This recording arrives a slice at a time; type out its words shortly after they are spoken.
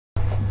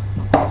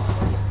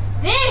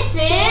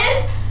This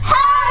is How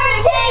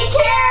to Take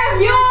Care of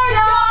Your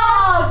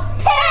Dog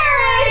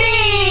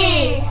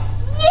Parody!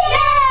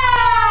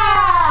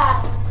 Yeah!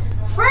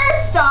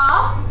 First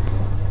off,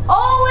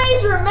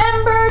 always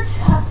remember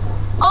to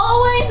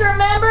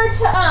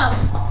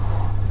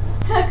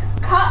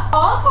cut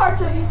all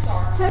parts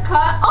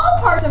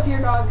of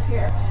your dog's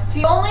hair. If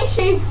you only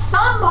shave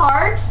some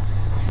parts,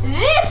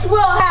 this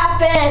will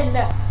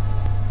happen.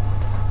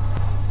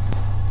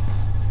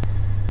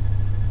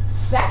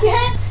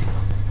 Second,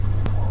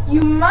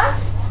 you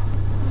must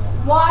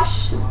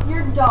wash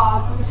your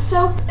dog with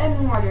soap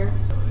and water,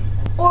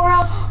 or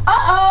else,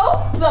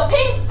 the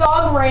pink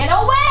dog ran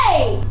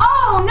away.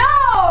 Oh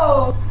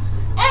no!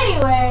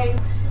 Anyways,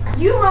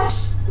 you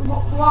must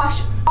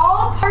wash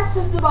all parts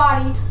of the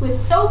body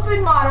with soap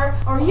and water,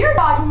 or your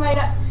dog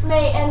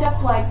may end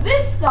up like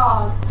this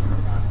dog.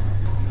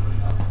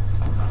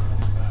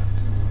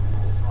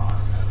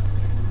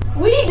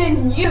 We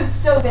didn't use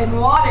soap and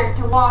water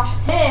to wash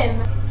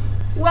him.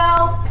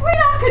 Well, we're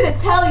not going to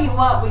tell you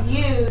what we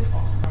used.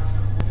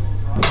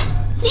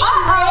 He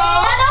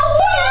ran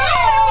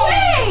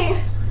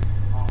away!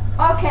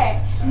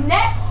 Okay,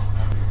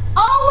 next,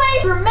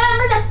 always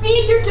remember to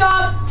feed your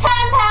dog 10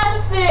 pounds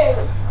of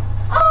food.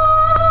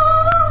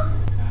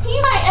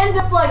 He might end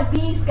up like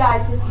these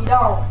guys if you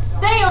don't.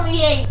 They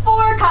only ate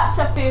 4 cups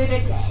of food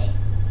a day.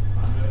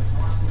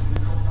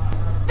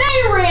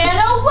 They ran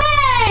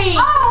away!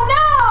 Oh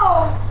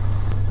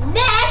no!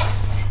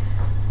 Next,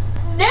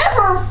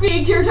 never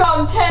feed your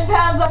dog 10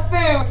 pounds of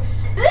food.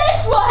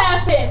 This will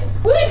happen.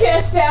 We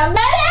just found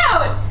that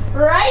out,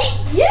 right?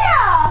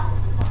 Yeah!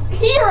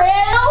 He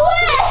ran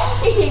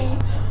away!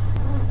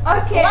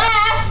 Okay.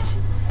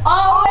 Last,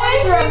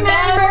 always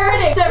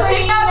remember to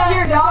pick up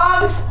your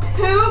dog's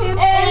poop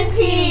and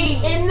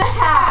pee in the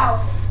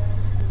house.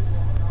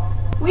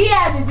 We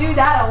had to do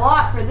that a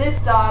lot for this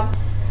dog.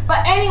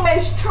 But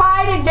anyways,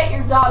 try to get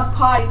your dog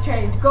potty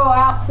trained to go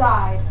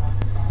outside.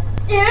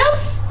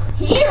 Oops!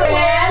 He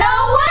ran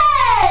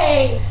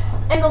away!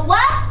 And the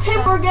last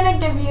tip we're gonna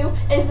give you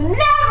is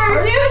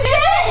never do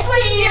this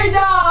with your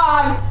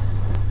dog!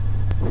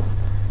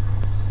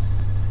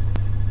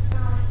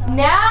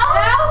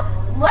 Now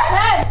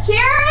let's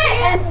hear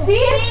it and see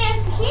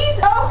if he's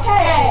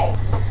okay.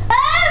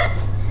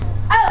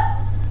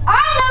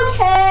 I'm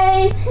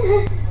okay.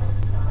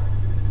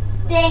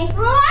 Thanks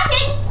for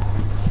watching.